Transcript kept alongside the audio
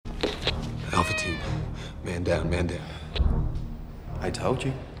Alpha team. Man down, man down. I told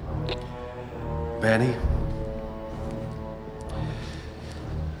you. Benny,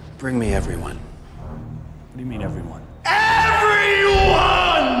 bring me everyone. What do you mean, everyone?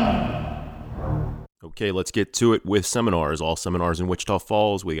 Okay, let's get to it with seminars. All seminars in Wichita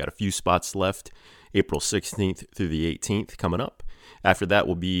Falls. We got a few spots left. April 16th through the 18th coming up. After that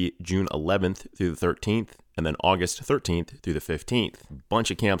will be June 11th through the 13th, and then August 13th through the 15th. Bunch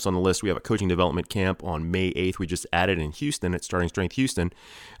of camps on the list. We have a coaching development camp on May 8th. We just added in Houston at Starting Strength Houston.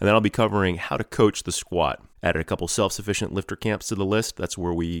 And then I'll be covering how to coach the squat. Added a couple self-sufficient lifter camps to the list. That's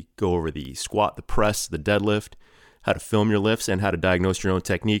where we go over the squat, the press, the deadlift, how to film your lifts, and how to diagnose your own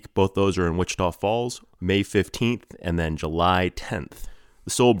technique. Both those are in Wichita Falls, May 15th and then July 10th. The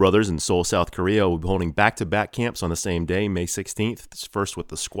Seoul Brothers in Seoul, South Korea will be holding back-to-back camps on the same day, May 16th. It's first with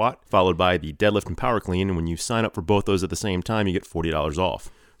the squat, followed by the deadlift and power clean. And when you sign up for both those at the same time, you get $40 off.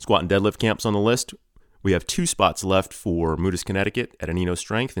 Squat and deadlift camps on the list. We have 2 spots left for Moodus, Connecticut at Anino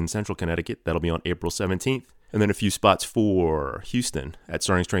Strength in Central Connecticut. That'll be on April 17th. And then a few spots for Houston at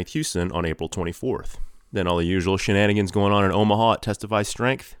Starting Strength Houston on April 24th. Then all the usual shenanigans going on in Omaha at Testify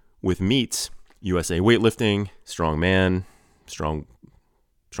Strength with meets, USA Weightlifting, Strong Man, Strong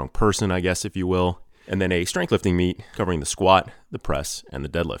Person, I guess, if you will, and then a strength lifting meet covering the squat, the press, and the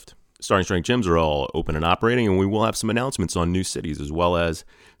deadlift. Starting Strength gyms are all open and operating, and we will have some announcements on new cities as well as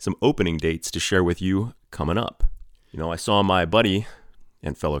some opening dates to share with you coming up. You know, I saw my buddy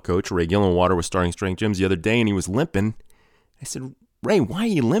and fellow coach Ray Gillenwater with Starting Strength gyms the other day, and he was limping. I said, "Ray, why are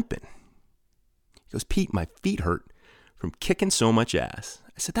you limping?" He goes, "Pete, my feet hurt from kicking so much ass."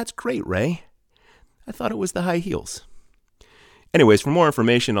 I said, "That's great, Ray. I thought it was the high heels." Anyways, for more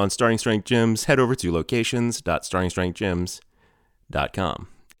information on Starting Strength gyms, head over to locations.startingstrengthgyms.com.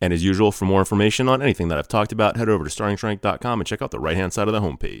 And as usual, for more information on anything that I've talked about, head over to startingstrength.com and check out the right-hand side of the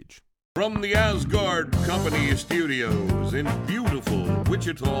homepage. From the Asgard Company Studios in beautiful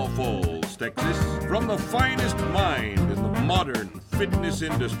Wichita Falls, Texas, from the finest mind in the modern fitness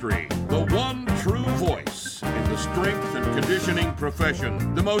industry, the one true voice in the strength and conditioning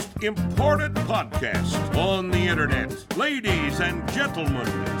profession, the most important podcast on the internet. Ladies and gentlemen,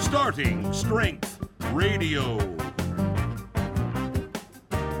 Starting Strength Radio.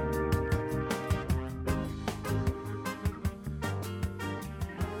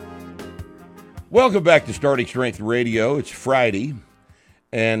 Welcome back to Starting Strength Radio. It's Friday,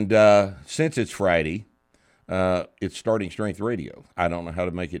 and since it's Friday, it's Starting Strength Radio. I don't know how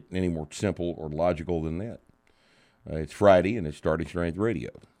to make it any more simple or logical than that. It's Friday, and it's Starting Strength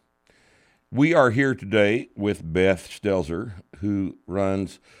Radio. We are here today with Beth Stelzer, who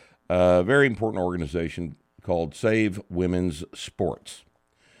runs a very important organization called Save Women's Sports.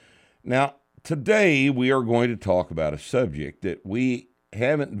 Now, today we are going to talk about a subject that we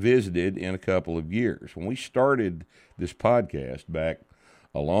haven't visited in a couple of years. When we started this podcast back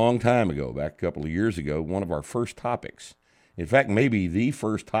a long time ago, back a couple of years ago, one of our first topics, in fact, maybe the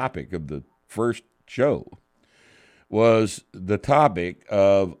first topic of the first show, was the topic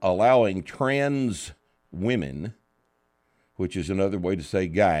of allowing trans women, which is another way to say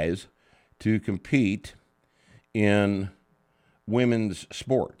guys, to compete in women's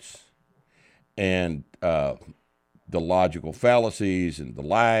sports. And the logical fallacies and the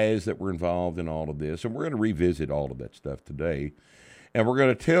lies that were involved in all of this. And we're going to revisit all of that stuff today. And we're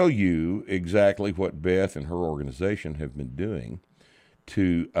going to tell you exactly what Beth and her organization have been doing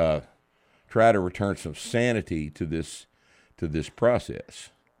to try to return some sanity to this process.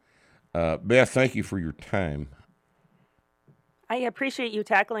 Beth, thank you for your time. I appreciate you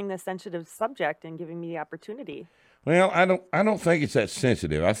tackling this sensitive subject and giving me the opportunity. Well, I don't think it's that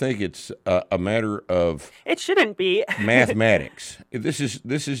sensitive. I think it's a matter of it shouldn't be mathematics. This is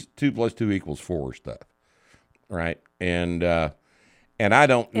 2 + 2 = 4 stuff, right? And I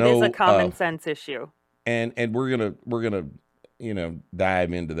don't know. It is a common sense issue. And we're gonna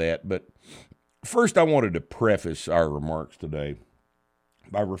dive into that. But first, I wanted to preface our remarks today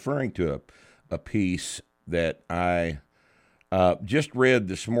by referring to a piece that I just read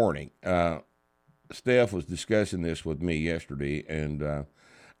this morning. Steph was discussing this with me yesterday, and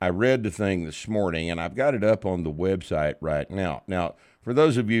I read the thing this morning, and I've got it up on the website right now. Now, for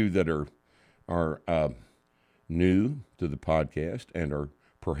those of you that are new to the podcast and are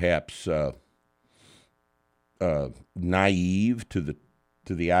perhaps naive to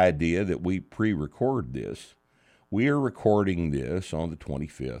the idea that we pre-record this, we are recording this on the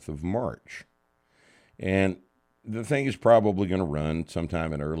 25th of March, and the thing is probably going to run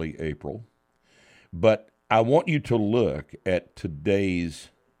sometime in early April. But I want you to look at today's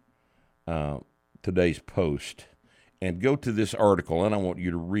post and go to this article, and I want you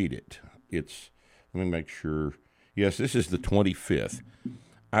to read it. let me make sure. Yes, this is the 25th.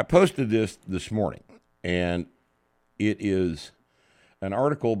 I posted this morning, and it is an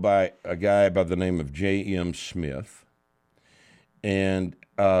article by a guy by the name of J.M. Smith, and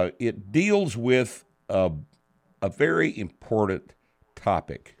it deals with a very important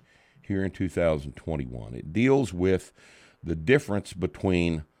topic here in 2021. It deals with the difference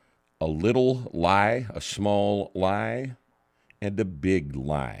between a little lie, a small lie, and a big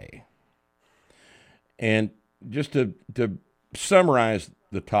lie. And just to summarize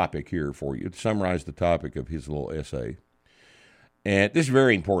the topic here for you, to summarize the topic of his little essay, and this is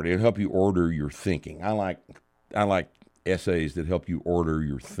very important. It'll help you order your thinking. I like essays that help you order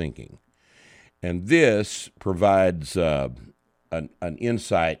your thinking. And this provides an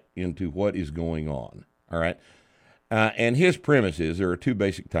insight into what is going on, all right? And his premise is there are two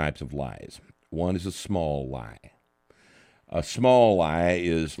basic types of lies. One is a small lie. A small lie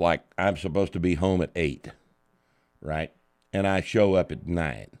is like, I'm supposed to be home at 8, right? And I show up at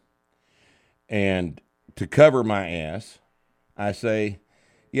 9. And to cover my ass, I say,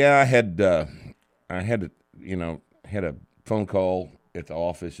 yeah, I had a phone call at the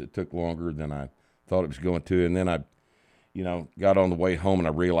office. It took longer than I thought it was going to. And then I, got on the way home and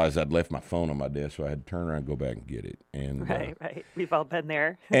I realized I'd left my phone on my desk, so I had to turn around and go back and get it. And Right. We've all been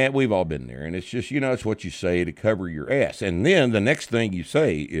there. And we've all been there. And it's just, it's what you say to cover your ass. And then the next thing you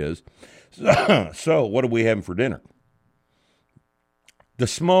say is, so what are we having for dinner? The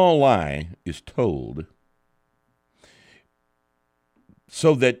small lie is told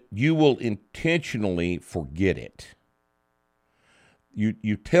so that you will intentionally forget it.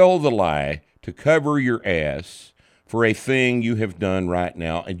 You tell the lie to cover your ass for a thing you have done right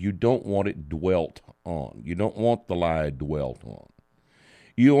now, and you don't want it dwelt on. You don't want the lie dwelt on.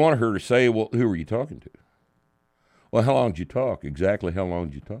 You want her to say, well, who are you talking to? Well, how long did you talk? Exactly how long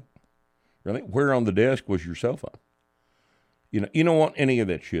did you talk? Really? Where on the desk was your cell phone? You don't want any of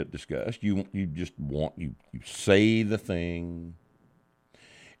that shit discussed. You just want, you say the thing,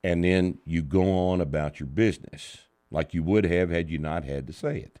 and then you go on about your business like you would have had you not had to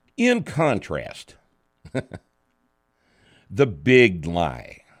say it. In contrast, the big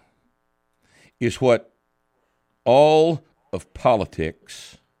lie is what all of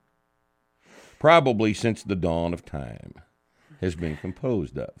politics, probably since the dawn of time, has been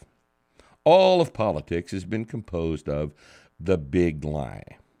composed of. All of politics has been composed of the big lie.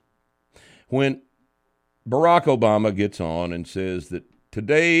 When Barack Obama gets on and says that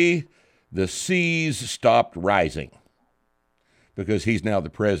today the seas stopped rising because he's now the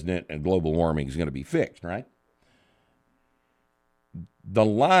president and global warming is going to be fixed, right? The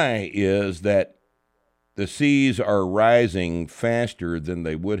lie is that the seas are rising faster than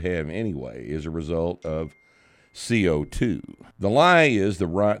they would have anyway as a result of CO2. The lie is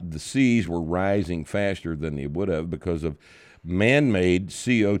the seas were rising faster than they would have because of man-made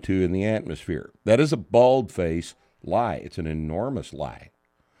CO2 in the atmosphere. That is a bald-faced lie. It's an enormous lie.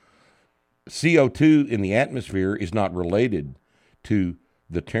 CO2 in the atmosphere is not related to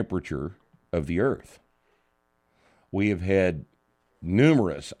the temperature of the Earth. We have had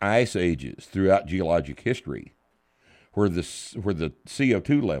numerous ice ages throughout geologic history where the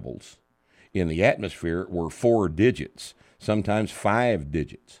CO2 levels in the atmosphere were 4 digits, sometimes 5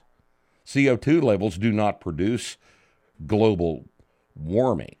 digits. CO2 levels do not produce global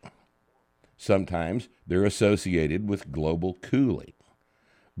warming. Sometimes they're associated with global cooling,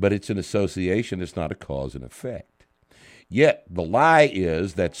 but it's an association, it's not a cause and effect. Yet the lie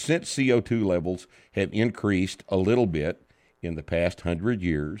is that since CO2 levels have increased a little bit in the past 100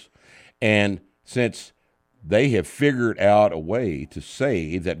 years, and since they have figured out a way to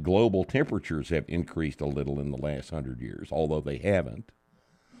say that global temperatures have increased a little in the last 100 years, although they haven't,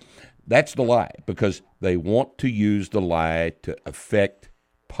 that's the lie, because they want to use the lie to affect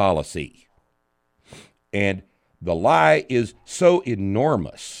policy. And the lie is so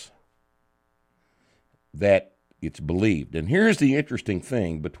enormous that it's believed. And here's the interesting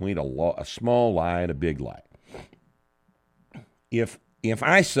thing between a small lie and a big lie. If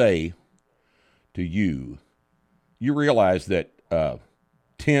I say to you, you realize that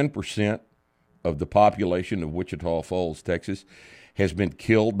 10% of the population of Wichita Falls, Texas, has been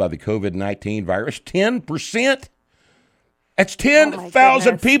killed by the COVID-19 virus. 10%? That's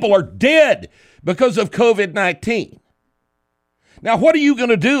 10,000 people are dead because of COVID-19. Now, what are you going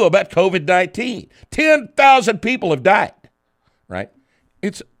to do about COVID-19? 10,000 people have died, right?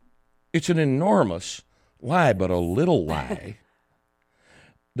 It's an enormous lie, but a little lie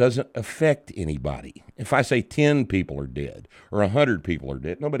doesn't affect anybody. If I say 10 people are dead or 100 people are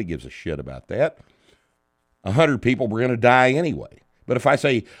dead, nobody gives a shit about that. 100 people were going to die anyway. But if I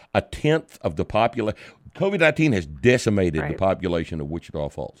say a tenth of the population, COVID-19 has decimated the Right. population of Wichita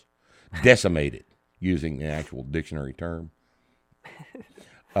Falls. Decimated, using the actual dictionary term.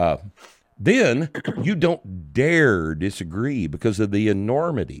 Then you don't dare disagree because of the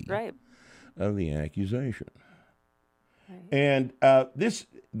enormity Right. of the accusation. Right. And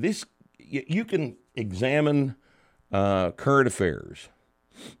you can examine current affairs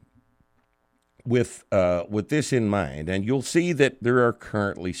with this in mind, and you'll see that there are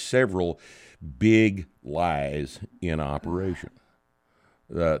currently several big lies in operation.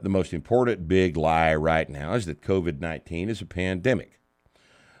 The most important big lie right now is that COVID-19 is a pandemic.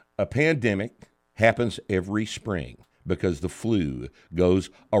 A pandemic happens every spring because the flu goes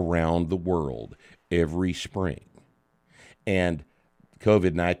around the world every spring. And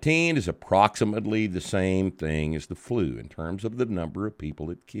COVID-19 is approximately the same thing as the flu in terms of the number of people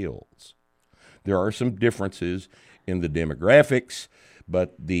it kills. There are some differences in the demographics,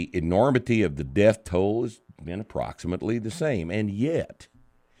 but the enormity of the death toll has been approximately the same. And yet,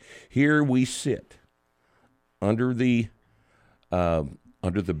 here we sit under the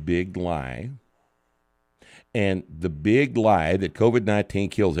big lie, and the big lie that COVID-19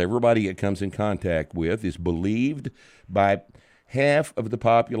 kills everybody it comes in contact with is believed by half of the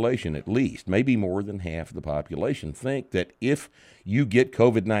population, at least, maybe more than half of the population, think that if you get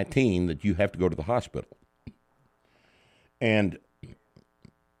COVID-19 that you have to go to the hospital. And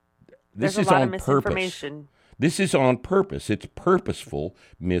this There's a is lot on of purpose. misinformation. This is on purpose. It's purposeful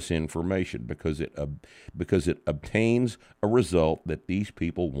misinformation because it obtains a result that these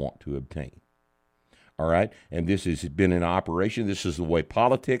people want to obtain. All right? And this has been in operation. This is the way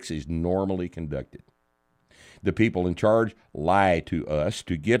politics is normally conducted. The people in charge lie to us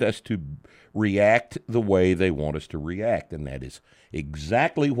to get us to react the way they want us to react. And that is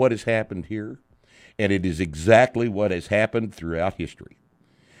exactly what has happened here. And it is exactly what has happened throughout history.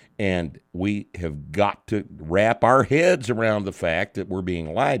 And we have got to wrap our heads around the fact that we're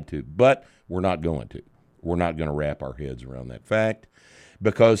being lied to. But we're not going to. We're not going to wrap our heads around that fact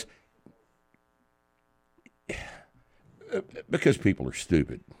because people are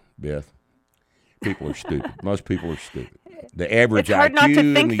stupid, Beth. People are stupid. Most people are stupid. The average It's hard not to IQ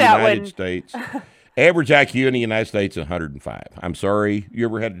in think the that United when- States, average IQ in the United States is 105. I'm sorry. You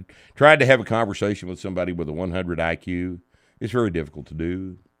ever tried to have a conversation with somebody with a 100 IQ? It's very difficult to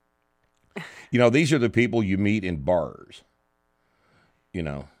do. You know, these are the people you meet in bars. You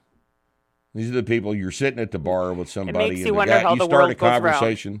know, these are the people you're sitting at the bar with somebody. makes and you the wonder guy, how you the start world a goes round.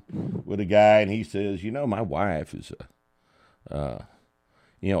 conversation with a guy, and he says, "You know, my wife is a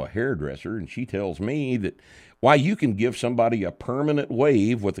hairdresser, and she tells me that why you can give somebody a permanent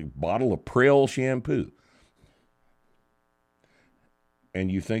wave with a bottle of Prel shampoo."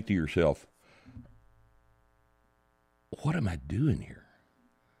 And you think to yourself, what am I doing here?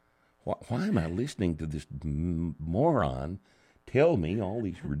 Why am I listening to this moron tell me all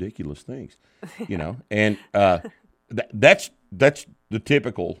these ridiculous things? You know, and that's the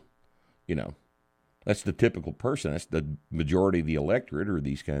typical, you know, that's the typical person. That's the majority of the electorate are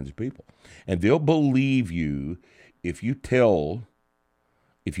these kinds of people. And they'll believe you if you tell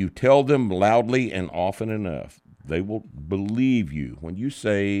them loudly and often enough. They will believe you when you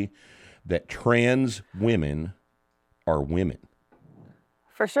say that trans women are women.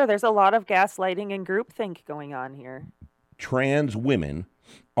 For sure, there's a lot of gaslighting and groupthink going on here. Trans women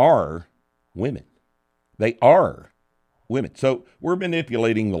are women. They are women. So we're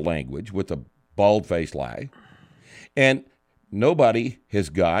manipulating the language with a bald-faced lie. And nobody has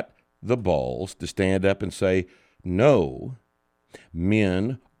got the balls to stand up and say, no,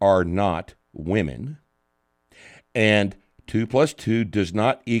 men are not women. And 2 + 2 does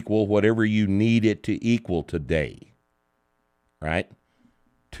not equal whatever you need it to equal today. Right?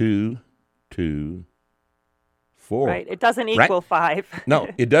 2, 2, 4. Right? It doesn't Right? equal 5. No,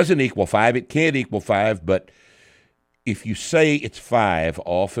 it doesn't equal 5. It can't equal 5, but if you say it's 5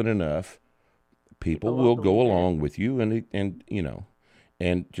 often enough, people will go believe it. along with you and you know,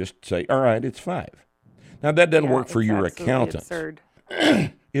 and just say, all right, it's 5. Now, that doesn't work for it's your absolutely accountant. absurd.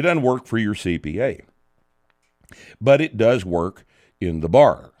 It doesn't work for your CPA. But it does work in the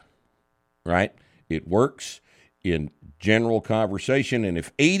bar, right? It works in general conversation. And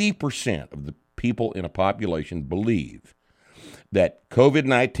if 80% of the people in a population believe that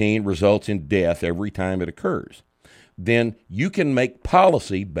COVID-19 results in death every time it occurs, then you can make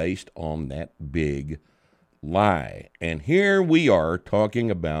policy based on that big lie. And here we are talking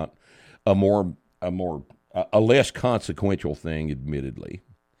about a less consequential thing, admittedly,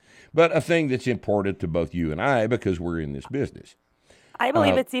 but a thing that's important to both you and I because we're in this business. I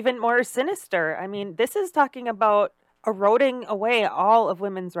believe it's even more sinister. I mean, this is talking about eroding away all of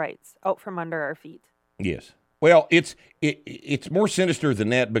women's rights out from under our feet. Yes. Well, it's more sinister than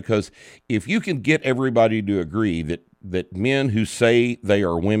that, because if you can get everybody to agree that men who say they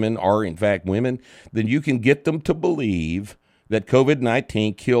are women are in fact women, then you can get them to believe that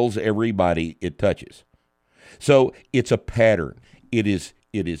COVID-19 kills everybody it touches. So it's a pattern. It is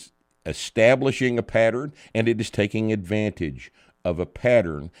establishing a pattern, and it is taking advantage of a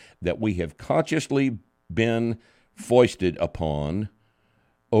pattern that we have consciously been foisted upon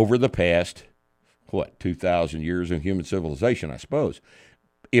over the past 2,000 years of human civilization, I suppose.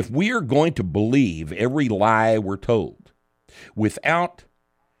 If we are going to believe every lie we're told without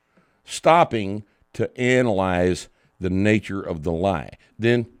stopping to analyze the nature of the lie,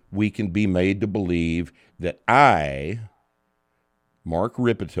 then we can be made to believe that I, Mark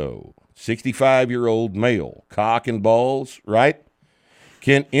Ripito, 65-year-old male, cock and balls, right,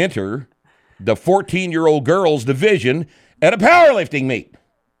 can enter the 14-year-old girls division at a powerlifting meet.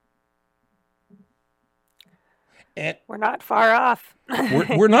 And we're not far off.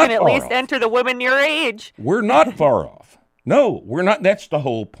 We're not and at far least off. enter the women your age. We're not far off. No, we're not. That's the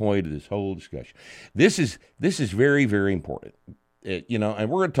whole point of this whole discussion. This is very, very important. And we're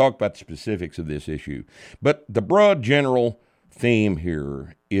going to talk about the specifics of this issue. But the broad general theme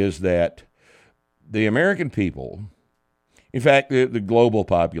here is that the American people, in fact, the global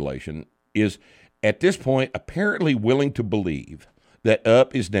population, is at this point apparently willing to believe that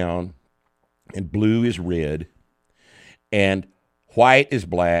up is down and blue is red and white is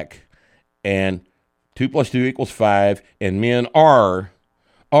black and 2 + 2 = 5, and men are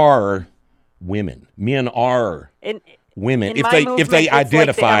women. Men are women if they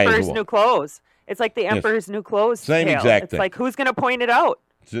identify it's like the as Emperor's well. New Clothes. It's like the Emperor's New Clothes. Same tale. exact It's thing. like, who's going to point it out?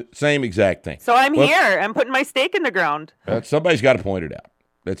 Same exact thing. So I'm here. I'm putting my stake in the ground. Somebody's got to point it out.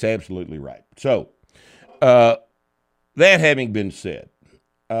 That's absolutely right. So, that having been said,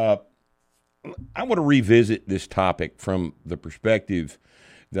 I want to revisit this topic from the perspective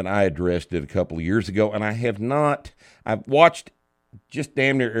that I addressed it a couple of years ago, and I've watched just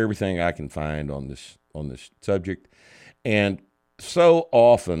damn near everything I can find on this subject, and so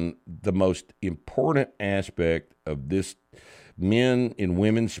often the most important aspect of this men and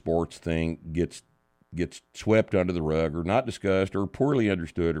women's sports thing gets swept under the rug, or not discussed, or poorly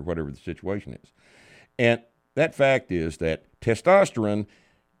understood, or whatever the situation is. And that fact is that testosterone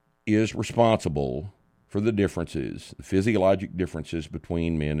is responsible for the differences, the physiologic differences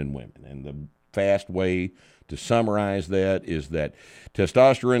between men and women. And the fast way to summarize that is that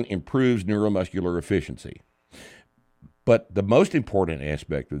testosterone improves neuromuscular efficiency. But the most important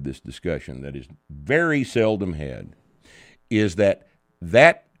aspect of this discussion that is very seldom had is that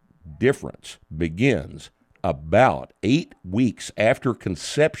difference begins about 8 weeks after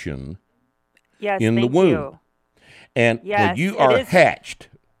conception in the womb. You. And yes, when you are hatched,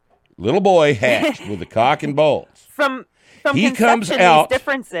 little boy hatched with a cock and balls, from he comes conception, out. These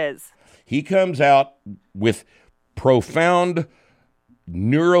differences. He comes out with profound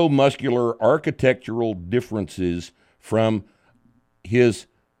neuromuscular architectural differences from his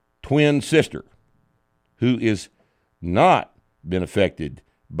twin sister, who is not been affected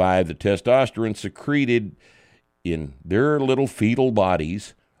by the testosterone secreted in their little fetal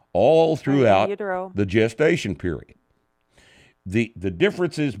bodies all throughout the gestation period. The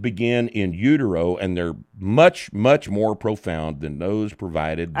differences begin in utero, and they're much, much more profound than those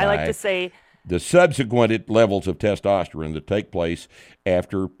provided by, I like to say, the subsequent levels of testosterone that take place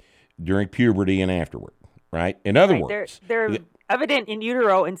during puberty and afterward, right? In other words, they're evident in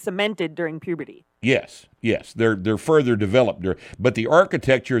utero and cemented during puberty. Yes, they're further developed, but the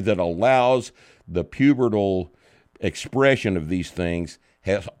architecture that allows the pubertal expression of these things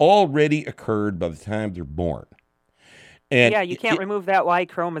has already occurred by the time they're born. And you can't remove that Y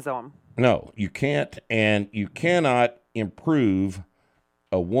chromosome. No, you can't, and you cannot improve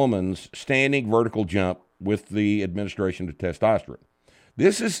a woman's standing vertical jump with the administration of testosterone.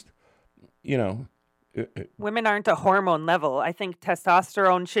 This is, women aren't a hormone level. I think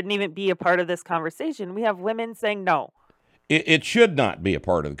testosterone shouldn't even be a part of this conversation. We have women saying no. It should not be a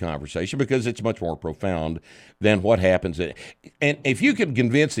part of the conversation because it's much more profound than what happens. And if you can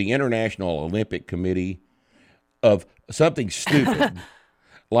convince the International Olympic Committee of something stupid,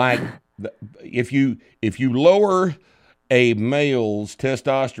 like if you lower a male's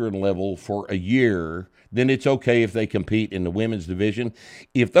testosterone level for a year, then it's okay if they compete in the women's division.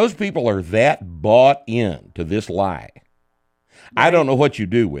 If those people are that bought in to this lie, I don't know what you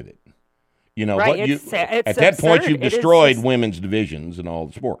do with it. Right. At that absurd. point, you've destroyed women's divisions in all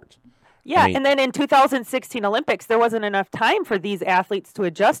the sports. Yeah, I mean, and then in 2016 Olympics, there wasn't enough time for these athletes to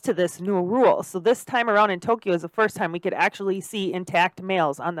adjust to this new rule. So this time around in Tokyo is the first time we could actually see intact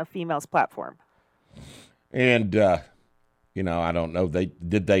males on the females platform. and I don't know. They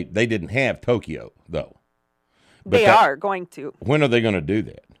didn't have Tokyo though. But They are going to. When are they going to do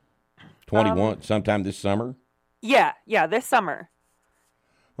that? 21, sometime this summer. Yeah, this summer.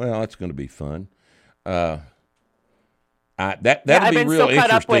 Well, that's going to be fun. That'd I've be been real so caught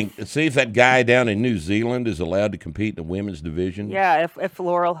up interesting. See if that guy down in New Zealand is allowed to compete in the women's division. Yeah, if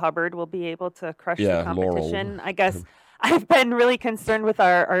Laurel Hubbard will be able to crush Yeah, the competition. Laurel. I guess I've been really concerned with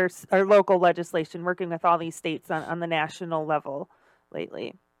our local legislation, working with all these states on the national level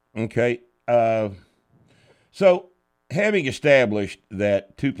lately. Okay. So having established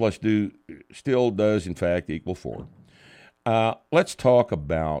that 2 + 2 still does in fact equal 4, let's talk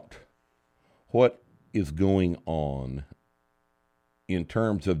about what is going on in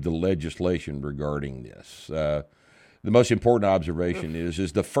terms of the legislation regarding this. The most important observation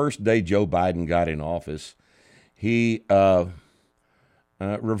is the first day Joe Biden got in office, he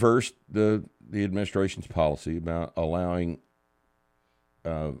reversed the administration's policy about allowing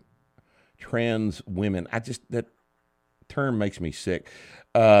trans women. That term makes me sick.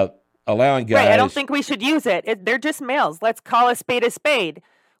 Allowing guys. Right, I don't think we should use it. They're just males. Let's call a spade a spade.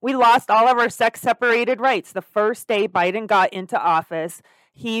 We lost all of our sex-separated rights. The first day Biden got into office,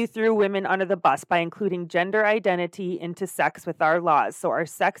 he threw women under the bus by including gender identity into sex with our laws. So our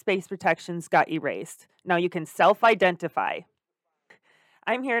sex-based protections got erased. Now you can self-identify.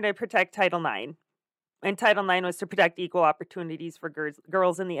 I'm here to protect Title IX. And Title IX was to protect equal opportunities for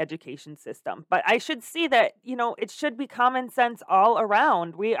girls in the education system. But I should see that, it should be common sense all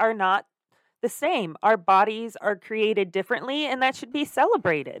around. We are not the same. Our bodies are created differently, and that should be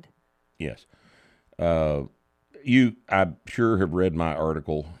celebrated. Yes. You, I'm sure, have read my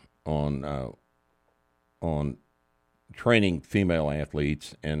article on training female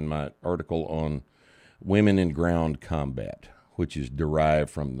athletes and my article on women in ground combat, which is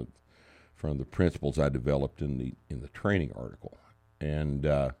derived from the principles I developed in the training article. And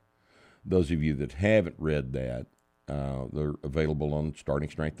those of you that haven't read that, they're available on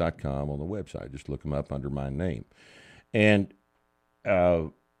startingstrength.com on the website. Just look them up under my name. And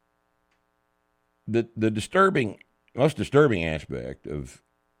the most disturbing aspect of,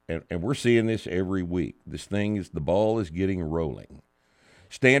 and we're seeing this every week, the ball is getting rolling.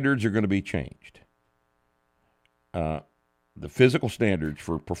 Standards are going to be changed. The physical standards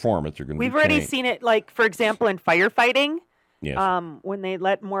for performance are going to be changed. We've already seen it, like, for example, in firefighting. Yes. When they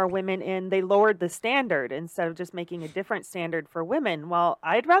let more women in, they lowered the standard instead of just making a different standard for women. Well,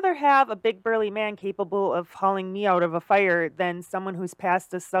 I'd rather have a big burly man capable of hauling me out of a fire than someone who's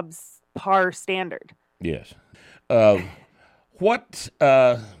passed a subpar standard. Yes. What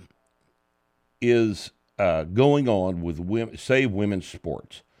is going on with Save Women's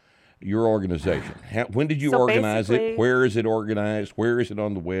Sports, your organization? When did you organize it? Where is it organized? Where is it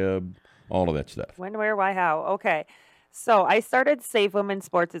on the web? All of that stuff. When, where, why, how? Okay. So I started Save Women's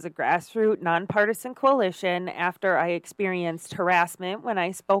Sports as a grassroots, nonpartisan coalition after I experienced harassment when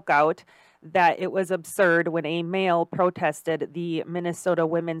I spoke out that it was absurd when a male protested the Minnesota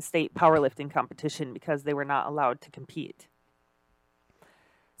Women's State Powerlifting Competition because they were not allowed to compete.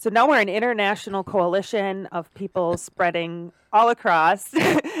 So now we're an international coalition of people spreading all across.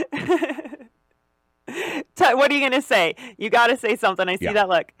 What are you going to say? You got to say something. I see that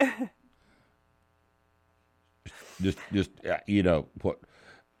look. Just what?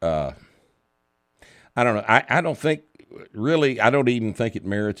 I don't know. I don't think really. I don't even think it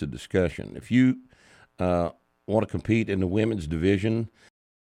merits a discussion. If you want to compete in the women's division,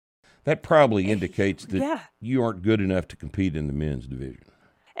 that probably indicates that you aren't good enough to compete in the men's division.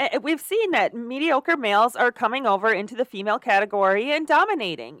 We've seen that mediocre males are coming over into the female category and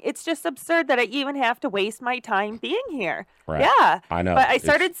dominating. It's just absurd that I even have to waste my time being here. Right. Yeah. I know. But I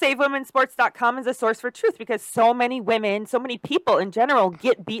started SaveWomenSports.com as a source for truth because so many women, so many people in general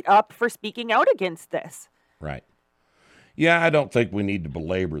get beat up for speaking out against this. Right. Yeah, I don't think we need to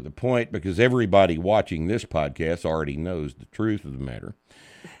belabor the point because everybody watching this podcast already knows the truth of the matter.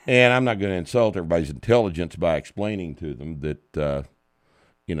 And I'm not going to insult everybody's intelligence by explaining to them that,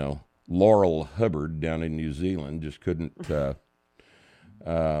 Laurel Hubbard down in New Zealand just couldn't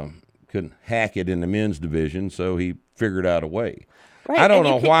hack it in the men's division, so he figured out a way. Right. I don't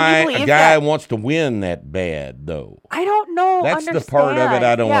know why a guy wants to win that bad, though. I don't know. That's the part of it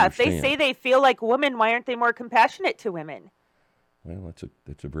I don't understand. If they say they feel like women, why aren't they more compassionate to women? Well,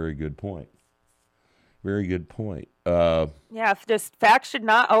 that's a very good point. Very good point. Yeah, just facts should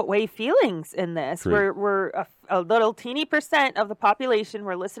not outweigh feelings in this. True. We're a little teeny % of the population.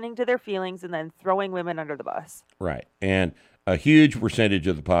 We're listening to their feelings and then throwing women under the bus. Right. And a huge percentage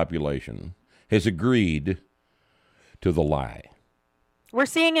of the population has agreed to the lie. We're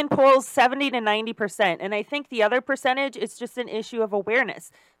seeing in polls 70 to 90%. And I think the other percentage is just an issue of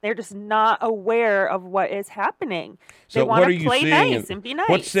awareness. They're just not aware of what is happening. They So want what are to you play seeing? nice and be nice.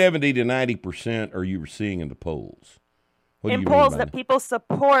 What 70 to 90% are you seeing in the polls? What do in you mean polls by that people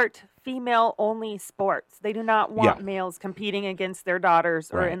support female-only sports. They do not want Yeah. males competing against their daughters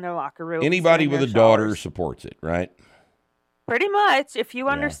or Right. in their locker rooms. Anybody or in with a their daughter showers. supports it, right? Pretty much. If you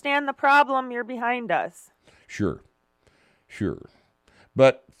understand the problem, you're behind us. Sure.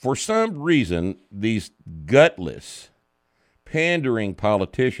 But for some reason, these gutless, pandering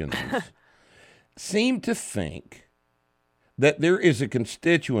politicians seem to think that there is a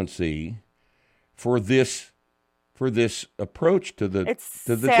constituency for this approach to the It's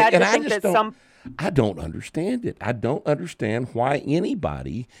to the sad thing. to And think I just that don't. I don't understand it. I don't understand why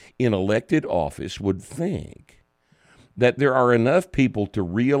anybody in elected office would think that there are enough people to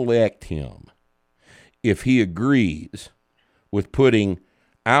reelect him if he agrees with putting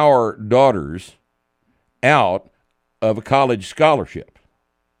our daughters out of a college scholarship.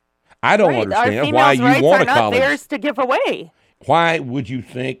 I don't Right. Our understand why females' you rights want are a not college. theirs to give away. Why would you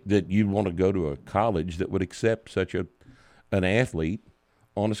think that you'd want to go to a college that would accept such an athlete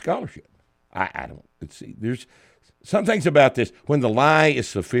on a scholarship? I don't see. There's some things about this. When the lie is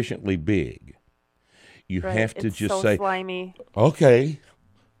sufficiently big, you Right. have to It's just so say, slimy. okay,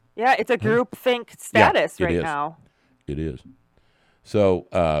 Yeah, it's a groupthink status it right is. now. it is. So,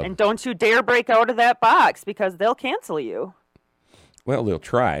 And don't you dare break out of that box because they'll cancel you. well, they'll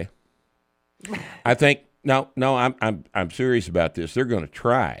try. I think no. I'm serious about this. They're going to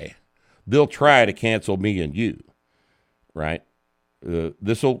try. They'll try to cancel me and you, right?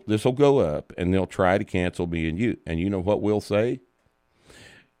 This'll go up, and they'll try to cancel me and you. And you know what we'll say?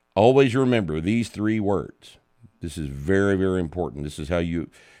 Always remember these 3 words. This is very, very important. This is how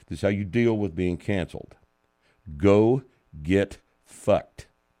you deal with being canceled. Go get fucked.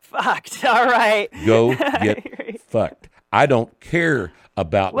 Fucked. All right. Go get fucked. I don't care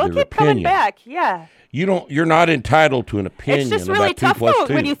about We'll their keep coming opinion. back. Yeah. You're not entitled to an opinion It's just really about 2 tough plus though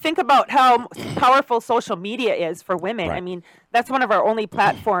 2. when you think about how powerful social media is for women. I Right. mean, that's one of our only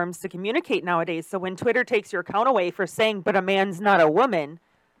platforms to communicate nowadays. So when Twitter takes your account away for saying, but a man's not a woman,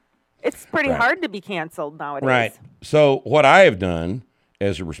 it's pretty Right. hard to be canceled nowadays. Right. So what I have done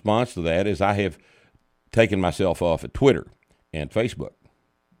as a response to that is I have taken myself off of Twitter and Facebook.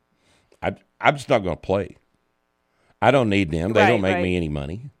 I'm just not going to play. I don't need them. They don't make me any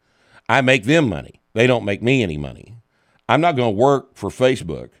money. I make them money. They don't make me any money. I'm not going to work for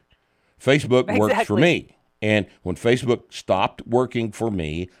Facebook. Facebook works for Exactly. me. And when Facebook stopped working for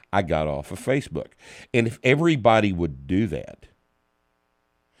me, I got off of Facebook. And if everybody would do that,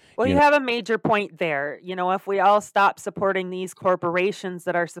 Well, You you know- have a major point there. You know, if we all stop supporting these corporations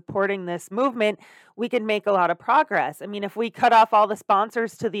that are supporting this movement, we can make a lot of progress. I mean, if we cut off all the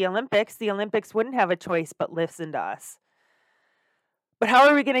sponsors to the Olympics wouldn't have a choice but listen to us. But how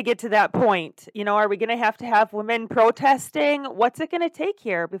are we going to get to that point? You know, are we going to have women protesting? What's it going to take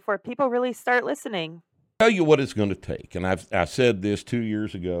here before people really start listening? tell you what it's going to take, and I said this 2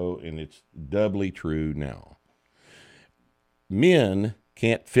 years ago, and it's doubly true now. Men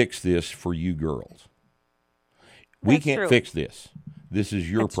can't fix this for you girls. We That's can't true. fix this. This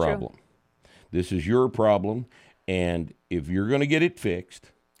is your That's true. problem. This is your problem, and if you're going to get it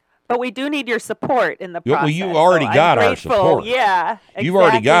fixed, But we do need your support in the Yeah, process. well, you already I'm got our grateful. support. Yeah, You've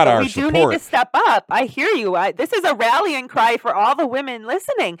already exactly. got But our we do support. need to step up. I hear you. This is a rallying cry for all the women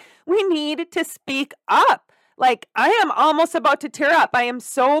listening. We need to speak up. Like, I am almost about to tear up. I am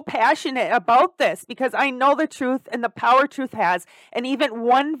so passionate about this because I know the truth and the power truth has. And even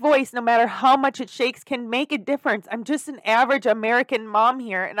one voice, no matter how much it shakes, can make a difference. I'm just an average American mom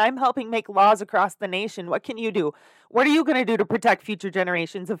here, and I'm helping make laws across the nation. What can you do? What are you going to do to protect future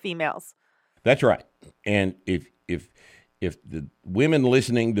generations of females? that's right. And if the women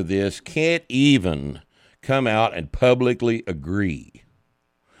listening to this can't even come out and publicly agree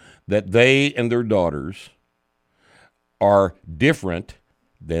that they and their daughters are different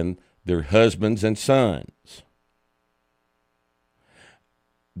than their husbands and sons,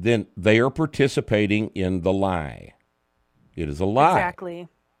 then they are participating in the lie. It is a lie. Exactly.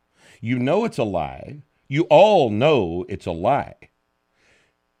 You know it's a lie. You all know it's a lie.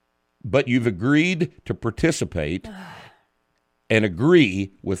 But you've agreed to participate and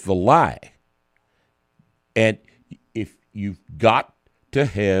agree with the lie. And if you've got to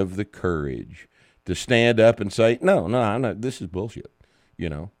have the courage to stand up and say, no, I'm not, this is bullshit.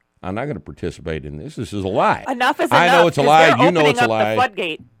 I'm not going to participate in this. This is a lie. Enough is enough. I know it's a lie. You know it's a They're opening up lie. the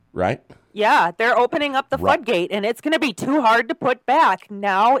floodgate. Right? Yeah, they're opening up the Right. floodgate, and it's going to be too hard to put back.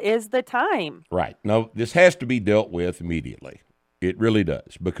 Now is the time. Right. No, this has to be dealt with immediately. It really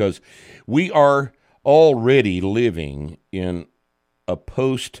does, because we are already living in a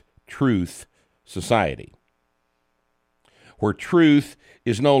post-truth society where truth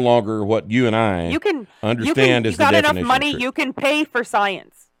is no longer what you and I understand as the got definition enough money, of truth. you can pay for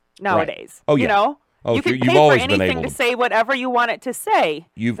science nowadays. Oh, yeah. You know? Oh, you can you've pay for always been anything able to to- say whatever you want it to say.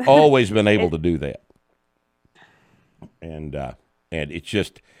 You've always been able to do that. And it's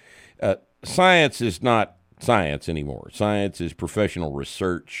just science is not science anymore. Science is professional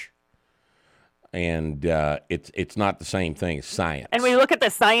research, and it's not the same thing as science. And when you look at the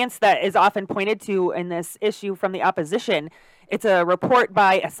science that is often pointed to in this issue from the opposition, it's a report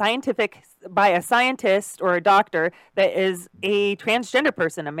by a scientist or a doctor that is a transgender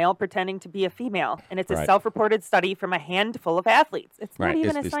person, a male pretending to be a female, and it's a Right. self-reported study from a handful of athletes. It's Right. not even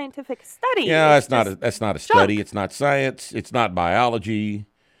It's- a scientific study. Yeah, It's just that's not a study. junk. It's not science. It's not biology.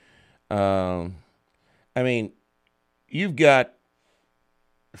 I mean, you've got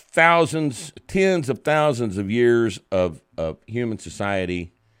tens of thousands of years of human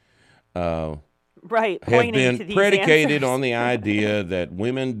society Right, have pointing been to these predicated answers. on the idea that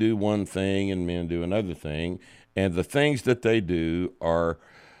women do one thing and men do another thing, and the things that they do are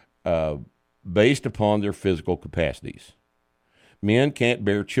based upon their physical capacities. Men can't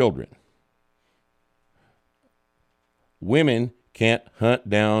bear children. Women can't hunt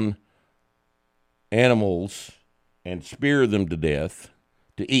down animals and spear them to death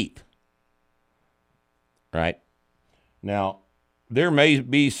to eat. Right? Now, there may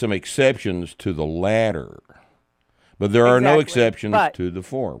be some exceptions to the latter, but there are no Exactly. exceptions But- to the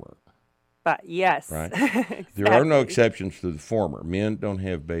former. But yes, Right. There are no exactly. exceptions to the former. Men don't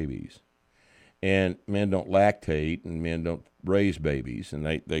have babies, and men don't lactate, and men don't raise babies, and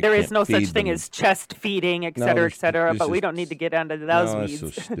they There is can't no such feed thing them. as chest feeding, et No, cetera, et this cetera. But is- we don't need to get into those No, weeds.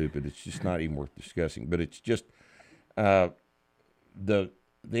 that's so stupid. It's just not even worth discussing. But it's just the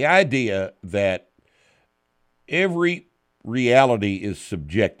idea that every reality is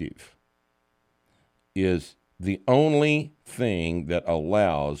subjective is the only thing that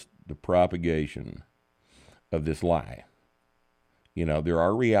allows the propagation of this lie. There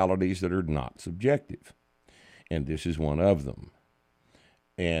are realities that are not subjective, and this is one of them.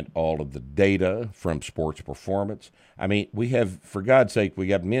 And all of the data from sports performance. I mean, we have, for God's sake, we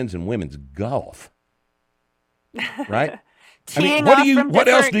got men's and women's golf, right? Teeing what off from what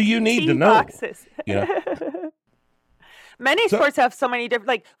else different do you need tee to know? boxes. Many sports have so many different,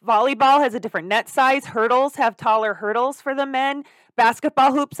 like volleyball has a different net size. Hurdles have taller hurdles for the men.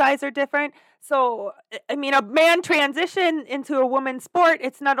 Basketball hoop size are different. So, I mean, a man transition into a woman's sport,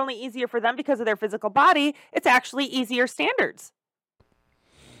 it's not only easier for them because of their physical body, it's actually easier standards.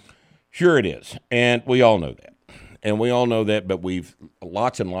 Sure it is, and we all know that. But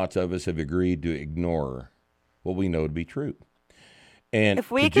lots and lots of us have agreed to ignore what we know to be true. And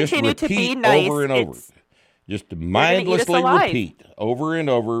If we to just continue to be repeat nice, over and over, it's- just to gonna eat us mindlessly alive. repeat over and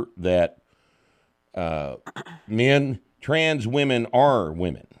over that trans women are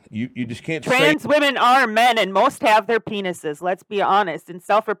women. You just can't Trans say women are men, and most have their penises. Let's be honest. In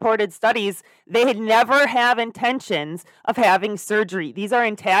self-reported studies, they never have intentions of having surgery. These are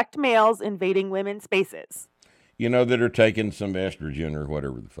intact males invading women's spaces. that are taking some estrogen or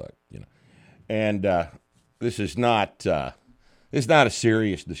whatever the fuck, And this is not a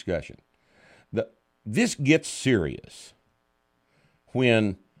serious discussion. This gets serious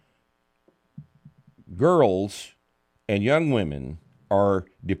when girls and young women are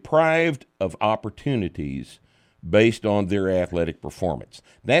deprived of opportunities based on their athletic performance.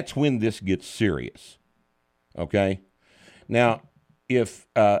 That's when this gets serious. Okay? Now, if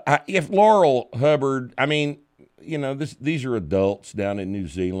Laurel Hubbard, I mean, these are adults down in New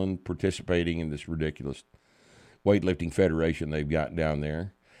Zealand participating in this ridiculous weightlifting federation they've got down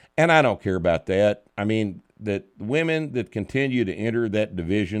there. And I don't care about that. I mean, that women that continue to enter that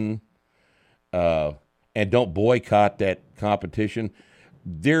division and don't boycott that competition,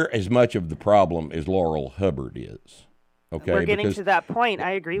 they're as much of the problem as Laurel Hubbard is. Okay, We're getting because to that point.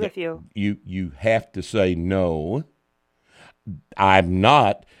 I agree with you. you have to say no. I'm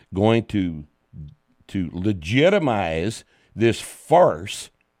not going to legitimize this farce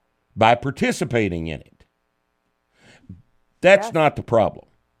by participating in it. That's Yes. not the problem.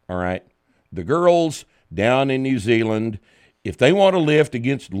 All right, the girls down in New Zealand, if they want to lift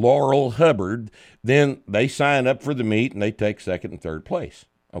against Laurel Hubbard, then they sign up for the meet and they take second and third place.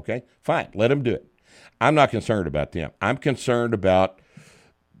 Okay, fine, let them do it. I'm not concerned about them. I'm concerned about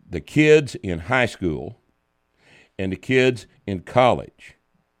the kids in high school and the kids in college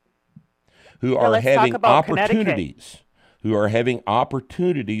who are having opportunities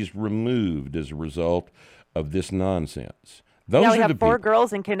removed as a result of this nonsense. Those we are have the 4 people.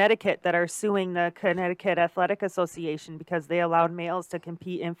 girls in Connecticut that are suing the Connecticut Athletic Association because they allowed males to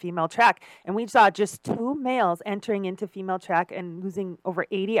compete in female track. And we saw just 2 males entering into female track and losing over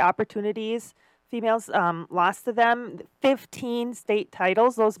 80 opportunities. Females lost to them. 15 state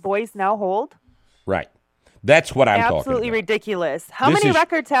titles those boys now hold. Right. That's what I'm talking about. Absolutely ridiculous. How many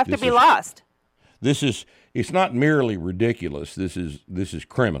records have to be lost? It's not merely ridiculous. This is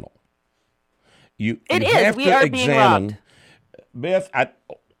criminal. We are being robbed. Beth,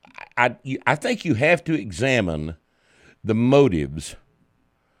 I think you have to examine the motives,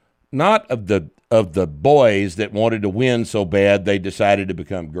 not of the boys that wanted to win so bad they decided to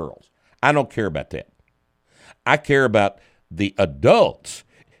become girls. I don't care about that. I care about the adults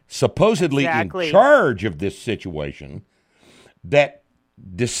supposedly in charge of this situation that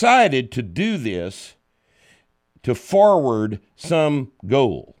decided to do this to forward some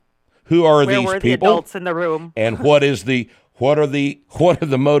goal. Who are these people? The adults in the room? And what are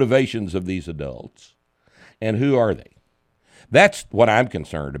the motivations of these adults? And who are they? That's what I'm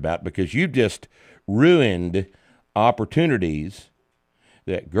concerned about, because you just ruined opportunities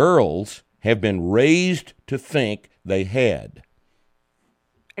that girls have been raised to think they had.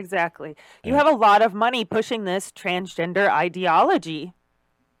 Exactly. You have a lot of money pushing this transgender ideology.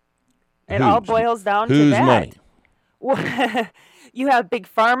 It all boils down to that. Whose money? You have big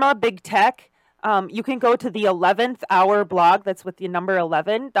pharma, big tech. You can go to the 11th Hour blog, that's with the number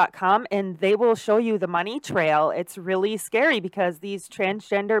 11.com, and they will show you the money trail. It's really scary because these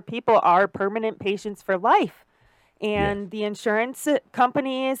transgender people are permanent patients for life. And the insurance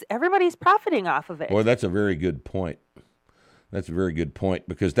companies, everybody's profiting off of it. Boy, that's a very good point. That's a very good point,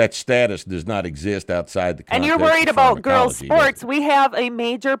 because that status does not exist outside the context and you're worried of about girls' pharmacology, sports. We have a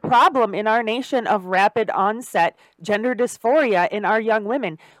major problem in our nation of rapid onset gender dysphoria in our young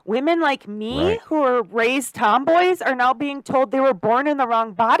women. Women like me who were raised tomboys are now being told they were born in the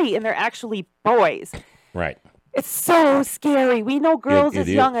wrong body and they're actually boys. Right. It's so scary. We know girls as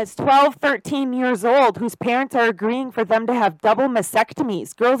young as 12, 13 years old whose parents are agreeing for them to have double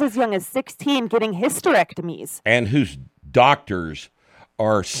mastectomies. Girls as young as 16 getting hysterectomies. And whose doctors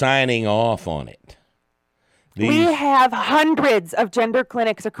are signing off on it. We have hundreds of gender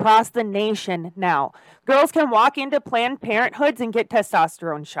clinics across the nation now. Girls can walk into Planned Parenthoods and get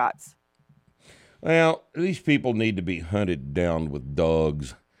testosterone shots. Well, these people need to be hunted down with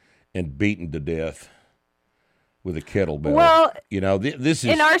dogs and beaten to death with a kettlebell. Well, this is...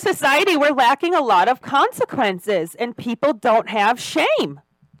 In our society, we're lacking a lot of consequences, and people don't have shame.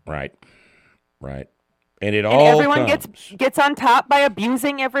 Right. And everyone gets on top by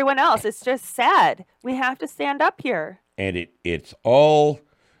abusing everyone else. It's just sad. We have to stand up here. And it's all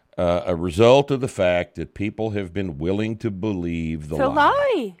a result of the fact that people have been willing to believe the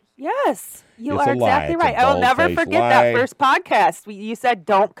lie. Yes, you are exactly right. I will never forget that first podcast. You said,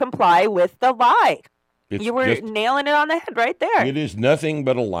 don't comply with the lie. You were nailing it on the head right there. It is nothing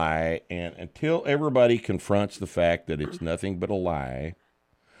but a lie. And until everybody confronts the fact that it's nothing but a lie,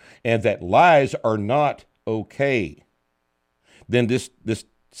 and that lies are not okay, then this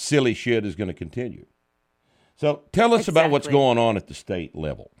silly shit is going to continue. So tell us about what's going on at the state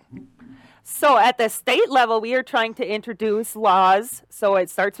level. So at the state level, we are trying to introduce laws. So it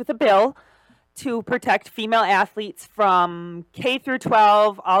starts with a bill to protect female athletes from K through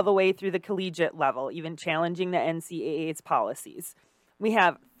 12 all the way through the collegiate level, even challenging the NCAA's policies. We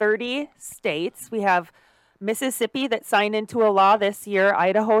have 30 states. We have Mississippi that signed into a law this year.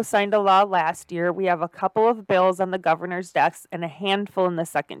 Idaho signed a law last year. We have a couple of bills on the governor's desk and a handful in the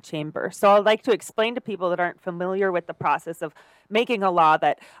second chamber. So I'd like to explain to people that aren't familiar with the process of making a law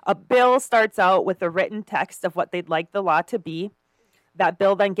that a bill starts out with a written text of what they'd like the law to be. That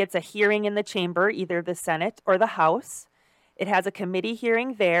bill then gets a hearing in the chamber, either the Senate or the House. It has a committee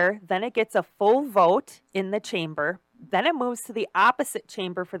hearing there. Then it gets a full vote in the chamber. Then it moves to the opposite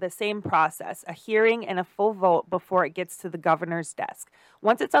chamber for the same process, a hearing and a full vote before it gets to the governor's desk.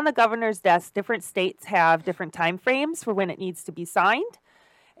 Once it's on the governor's desk, different states have different time frames for when it needs to be signed.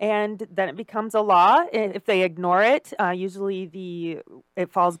 And then it becomes a law. If they ignore it, usually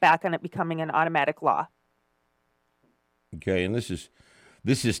it falls back on it becoming an automatic law. Okay, and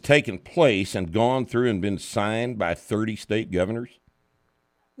this has taken place and gone through and been signed by 30 state governors?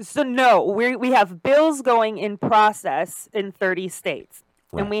 So no, we have bills going in process in 30 states.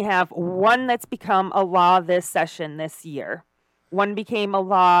 Right. And we have one that's become a law this session this year. One became a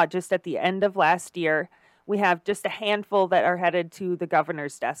law just at the end of last year. We have just a handful that are headed to the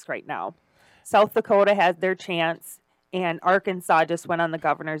governor's desk right now. South Dakota has their chance, and Arkansas just went on the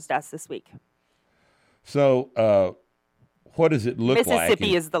governor's desk this week. So what does it look like?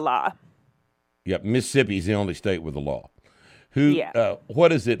 Mississippi is the law. Yep, Mississippi is the only state with a law. What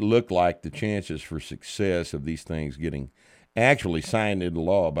does it look like, the chances for success of these things getting actually signed into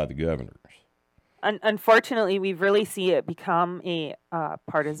law by the governors? Unfortunately, we really see it become a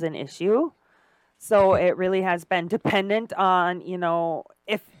partisan issue. So it really has been dependent on,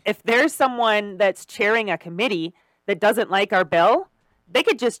 if there's someone that's chairing a committee that doesn't like our bill, they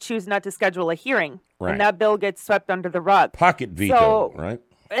could just choose not to schedule a hearing. Right. And that bill gets swept under the rug. Pocket veto, right?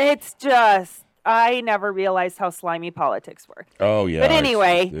 It's just, I never realized how slimy politics work. Oh, yeah. But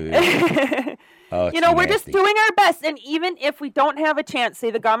anyway, we're just nasty. doing our best. And even if we don't have a chance,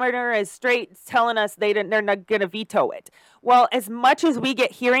 say the governor is straight telling us they're not going to veto it. Well, as much as we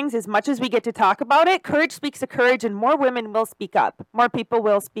get hearings, as much as we get to talk about it, courage speaks to courage, and more women will speak up. More people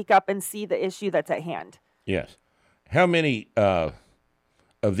will speak up and see the issue that's at hand. Yes. How many of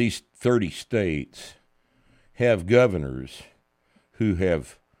these 30 states have governors who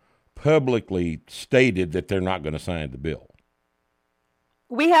have publicly stated that they're not going to sign the bill?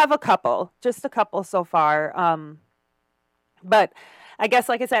 We have just a couple so far. But I guess,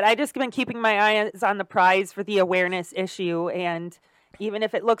 like I said, I just been keeping my eyes on the prize for the awareness issue. And even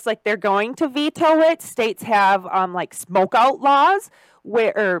if it looks like they're going to veto it, states have like smoke out laws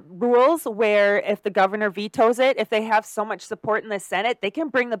or rules where if the governor vetoes it, if they have so much support in the Senate, they can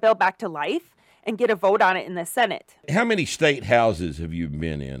bring the bill back to life and get a vote on it in the Senate. How many state houses have you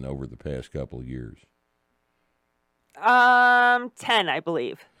been in over the past couple of years? 10, I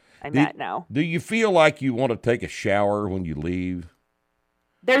believe. I'm at now. Do you feel like you want to take a shower when you leave?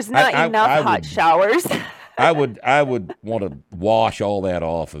 There's not enough hot showers. I would want to wash all that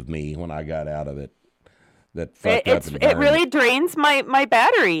off of me when I got out of it. That fucked up environment. It really drains my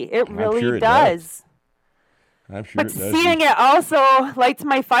battery. It really does. I'm sure but it does. Seeing it also lights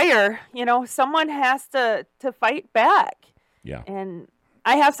my fire. Someone has to fight back. Yeah. And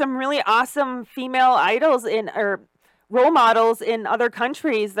I have some really awesome female idols or role models in other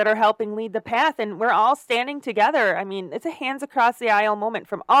countries that are helping lead the path, and we're all standing together. I mean, it's a hands across the aisle moment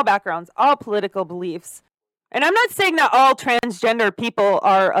from all backgrounds, all political beliefs. And I'm not saying that all transgender people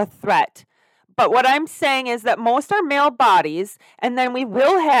are a threat, but what I'm saying is that most are male bodies, and then we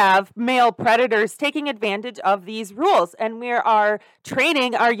will have male predators taking advantage of these rules, and we are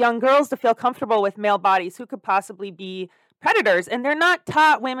training our young girls to feel comfortable with male bodies who could possibly be predators, and they're not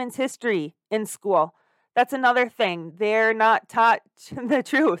taught women's history in school. That's another thing. They're not taught the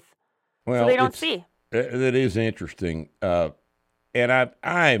truth. Well, so they don't see. That is interesting. And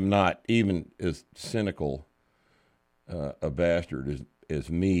I'm not even as cynical a bastard as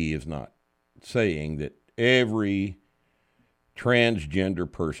me is not saying that every transgender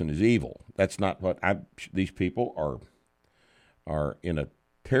person is evil. That's not what these people are in a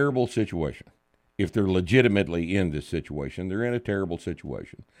terrible situation. If they're legitimately in this situation, they're in a terrible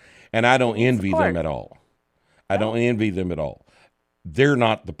situation. And I don't envy them at all. I don't envy them at all. They're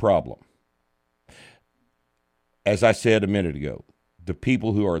not the problem. As I said a minute ago, the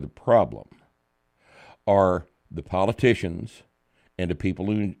people who are the problem are the politicians and the people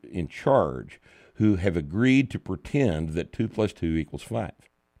in charge who have agreed to pretend that 2 + 2 = 5.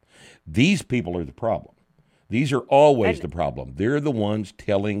 These people are the problem. These are always the problem. They're the ones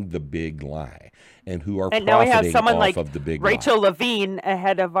telling the big lie and who are profiting off of the big lie. Rachel Levine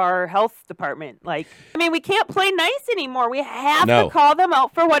ahead of our health department. We can't play nice anymore. We have to call them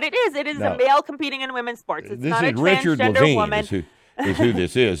out for what it is. It is a male competing in women's sports. It's not a transgender woman. Is who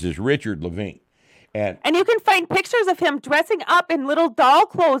this is Richard Levine. And you can find pictures of him dressing up in little doll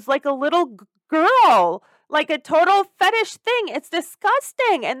clothes like a little girl, like a total fetish thing. It's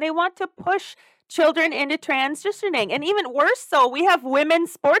disgusting. And they want to push children into transitioning. And even worse so, we have women's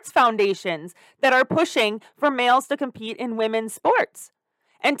sports foundations that are pushing for males to compete in women's sports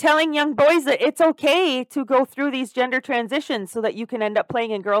and telling young boys that it's okay to go through these gender transitions so that you can end up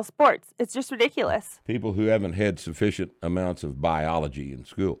playing in girls' sports. It's just ridiculous. People who haven't had sufficient amounts of biology in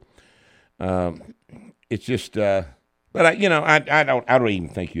school. It's just... But I don't even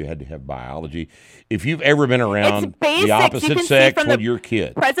think you had to have biology. If you've ever been around the opposite sex when you're a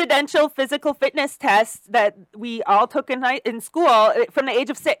kid. Presidential physical fitness tests that we all took in school from the age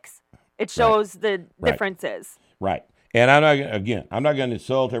of 6. It shows the differences. Right. And I'm not going to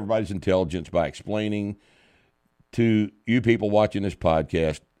insult everybody's intelligence by explaining to you people watching this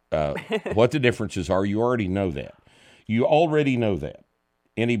podcast what the differences are. You already know that. You already know that.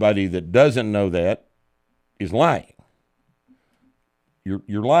 Anybody that doesn't know that is lying.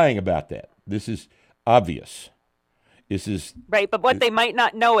 You're lying about that. This is obvious. This is right. But what they might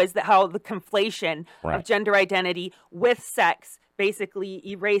not know is that how the conflation Right. of gender identity with sex basically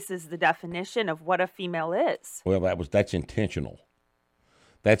erases the definition of what a female is. well, that's intentional.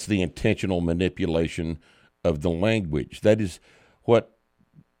 That's the intentional manipulation of the language. That is what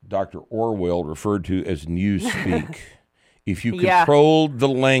Dr. Orwell referred to as newspeak. If you Yeah. controlled the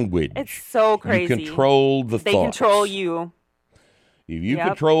language, It's so crazy. you controlled the They thoughts. control you. If you Yep.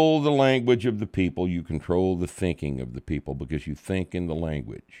 control the language of the people, you control the thinking of the people because you think in the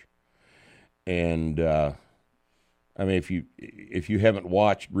language. And I mean, if you haven't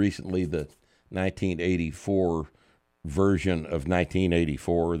watched recently the 1984 version of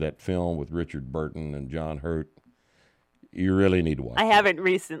 1984, that film with Richard Burton and John Hurt, you really need to watch I it. haven't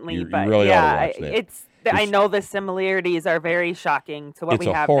recently, You but really ought yeah, to watch that. I It's- know the similarities are very shocking to what It's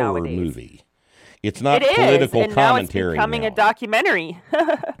we a have horror nowadays. movie. It's not It is, political and now it's commentary. becoming now. a documentary.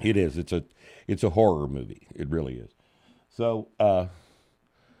 It is. It's a horror movie. It really is. So,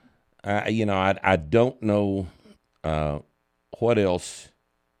 I don't know what else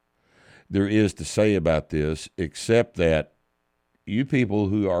there is to say about this except that you people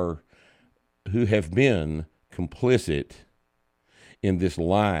who have been complicit in this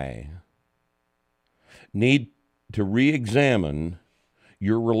lie need to re-examine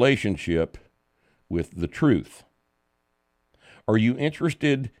your relationship with the truth. Are you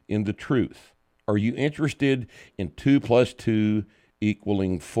interested in the truth? Are you interested in 2 + 2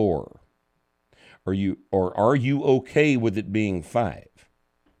 = 4? Are you okay with it being 5?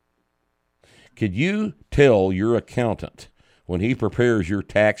 Could you tell your accountant when he prepares your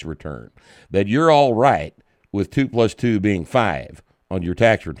tax return that you're all right with 2 + 2 being 5 on your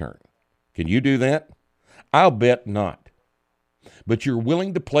tax return? Can you do that? I'll bet not. But you're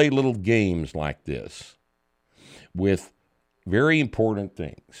willing to play little games like this with very important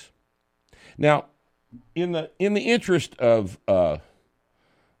things. Now, in the interest of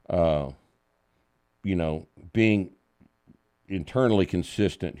being internally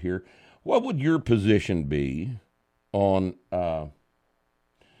consistent here, what would your position be on an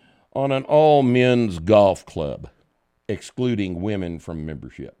all men's golf club, excluding women from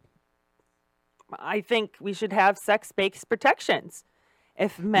membership? I think we should have sex-based protections.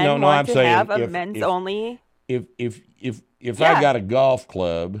 If men No, want I'm to saying have a if- men's if- only, If Yeah. I got a golf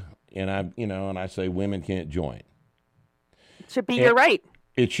club and I say women can't join, it should be your right.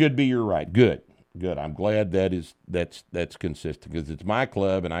 it should be your right. Good. I'm glad that's consistent because it's my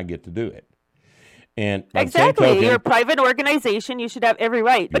club and I get to do it. And by the same Exactly. token, You're a private organization. You should have every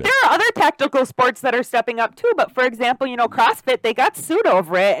right. But Good. there are other tactical sports that are stepping up too. But for example, CrossFit, they got sued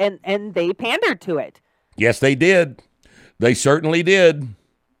over it and they pandered to it. yes, they did. They certainly did.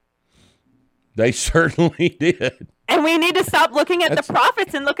 They certainly did. And we need to stop looking at the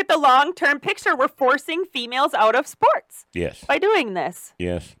profits and look at the long-term picture. We're forcing females out of sports Yes. by doing this.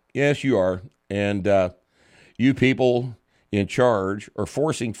 Yes, you are. And you people in charge are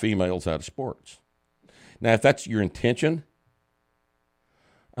forcing females out of sports. Now, if that's your intention,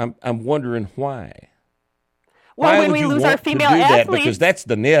 I'm wondering why. Well, Why when would we you lose our want to female do that? athletes, Because that's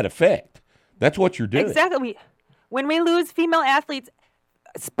the net effect. That's what you're doing. exactly. When we lose female athletes,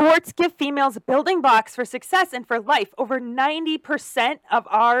 sports give females building blocks for success and for life. Over 90% of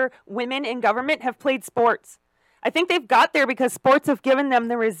our women in government have played sports. I think they've got there because sports have given them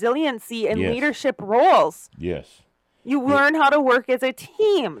the resiliency and Yes. leadership roles. Yes. You learn how to work as a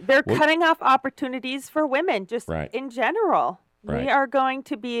team. They're Well- cutting off opportunities for women just Right. in general. Right. We are going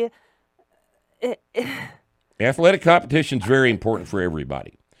to be Athletic competition is very important for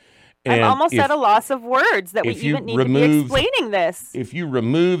everybody. I'm And almost if- at a loss of words that we if you even need to be remove- explaining this. If you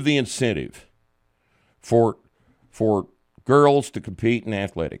remove the incentive for girls to compete in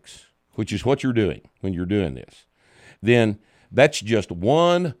athletics, which is what you're doing when you're doing this, then that's just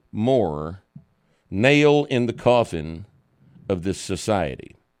one more nail in the coffin of this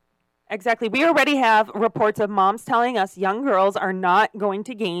society. Exactly. We already have reports of moms telling us young girls are not going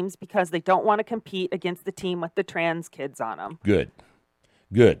to games because they don't want to compete against the team with the trans kids on them. Good.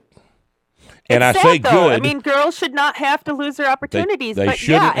 And It's I sad, say though. good. I mean, girls should not have to lose their opportunities. they but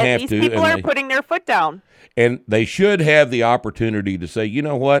shouldn't yeah, and have these to, people and are they- putting their foot down. And they should have the opportunity to say, you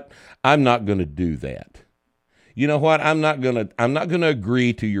know what, I'm not going to do that. You know what, I'm not going to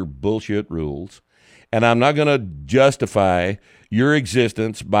agree to your bullshit rules, and I'm not going to justify your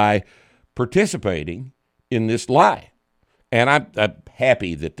existence by participating in this lie. And I'm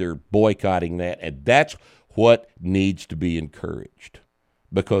happy that they're boycotting that, and that's what needs to be encouraged.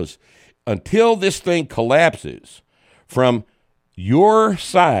 Because until this thing collapses from your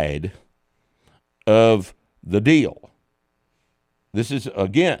side of the deal, This is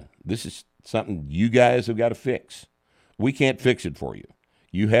something you guys have got to fix. We can't fix it for you.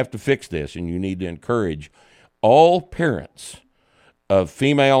 You have to fix this, and you need to encourage all parents of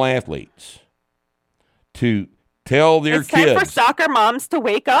female athletes to tell their kids. It's time for soccer moms to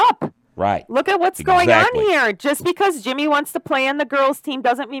wake up. Right. Look at what's going on here. Just because Jimmy wants to play in the girls' team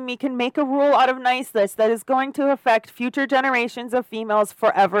doesn't mean we can make a rule out of niceness that is going to affect future generations of females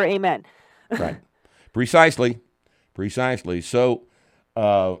forever. Amen. Right. Precisely. So,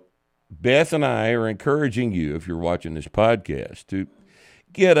 Beth and I are encouraging you, if you're watching this podcast, to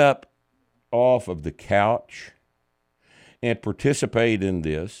get up off of the couch and participate in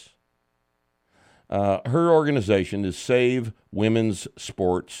this. Her organization is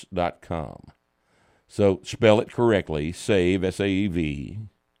SaveWomen'sSports.com. So spell it correctly, Save, S-A-V-E,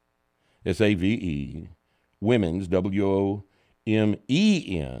 S-A-V-E, Women's, W-O-M-E-N,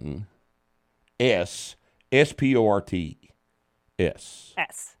 S-P-O-R-T-S.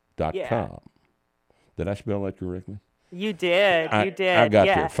 .com. Yeah. Did I spell that correctly? You did. I got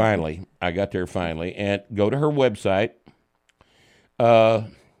there finally. And go to her website,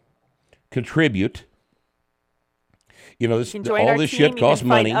 contribute. You know, all this shit costs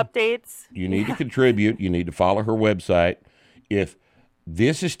money. Updates. You need to contribute. You need to follow her website. If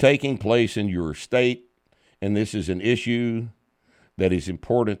this is taking place in your state and this is an issue that is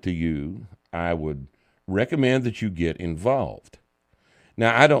important to you, I would recommend that you get involved.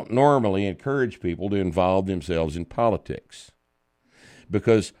 Now, I don't normally encourage people to involve themselves in politics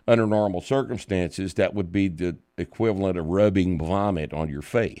because under normal circumstances, that would be the equivalent of rubbing vomit on your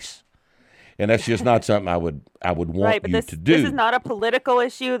face. And that's just not something I would want you to do. This is not a political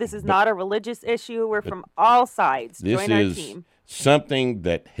issue. This is not a religious issue. We're from all sides. Join our team. This is something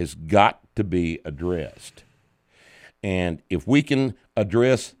that has got to be addressed. And if we can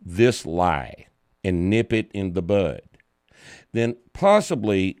address this lie and nip it in the bud, then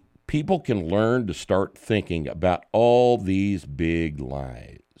possibly people can learn to start thinking about all these big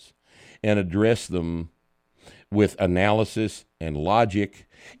lies and address them with analysis and logic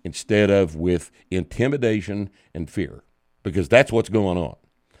instead of with intimidation and fear, because that's what's going on.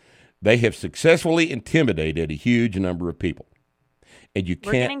 They have successfully intimidated a huge number of people, and you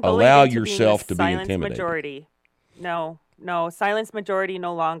can't allow yourself to be intimidated. Majority. No, silence majority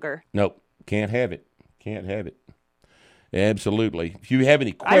no longer. Nope, can't have it. Absolutely. If you have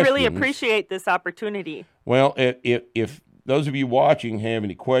any questions, I really appreciate this opportunity. Well, if those of you watching have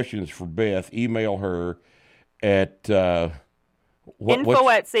any questions for Beth, email her at info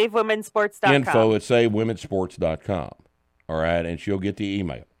at SaveWomen'sSports.com. Info at SaveWomen'sSports.com. All right, and she'll get the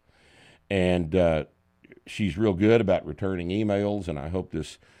email. And she's real good about returning emails, and I hope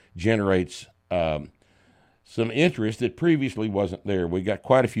this generates some interest that previously wasn't there. We got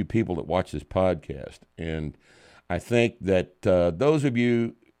quite a few people that watch this podcast, and I think that those of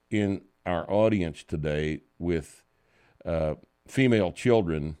you in our audience today with female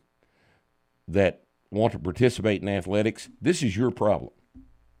children that want to participate in athletics, this is your problem.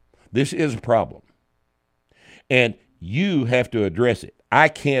 This is a problem. And you have to address it. I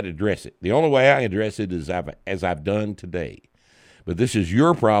can't address it. The only way I address it is as I've done today. But this is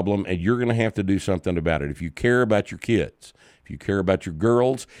your problem, and you're going to have to do something about it. If you care about your kids, if you care about your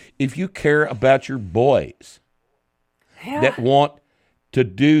girls, if you care about your boys that want to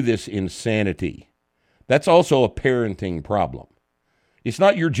do this insanity, that's also a parenting problem. It's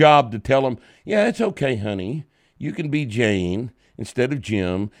not your job to tell them, yeah, it's okay, honey. You can be Jane instead of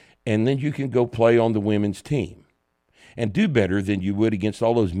Jim, and then you can go play on the women's team and do better than you would against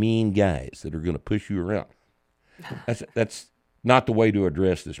all those mean guys that are going to push you around. That's not the way to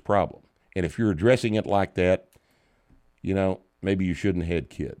address this problem. And if you're addressing it like that, maybe you shouldn't have had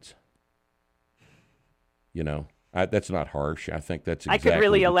kids. That's not harsh. I think that's exactly I could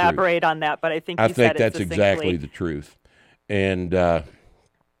really elaborate on that, but I think that's exactly the truth. And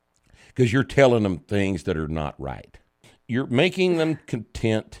because you're telling them things that are not right. You're making them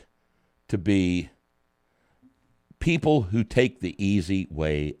content to be people who take the easy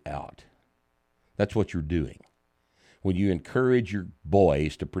way out. That's what you're doing when you encourage your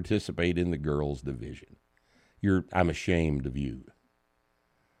boys to participate in the girls' division. I'm ashamed of you.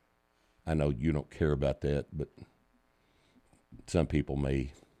 I know you don't care about that, but some people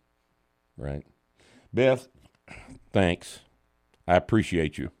may, right? Beth, thanks. I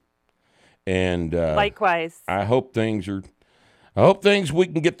appreciate you. And likewise. I hope things we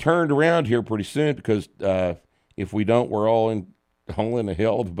can get turned around here pretty soon, because if we don't, we're all in a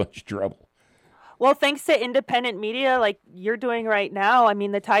hell of a bunch of trouble. Well, thanks to independent media like you're doing right now, I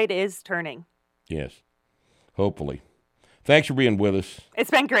mean, the tide is turning. Yes, hopefully. Thanks for being with us.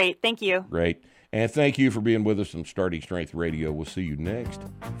 It's been great. Thank you. Great. And thank you for being with us on Starting Strength Radio. We'll see you next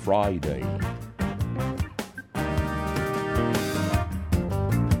Friday.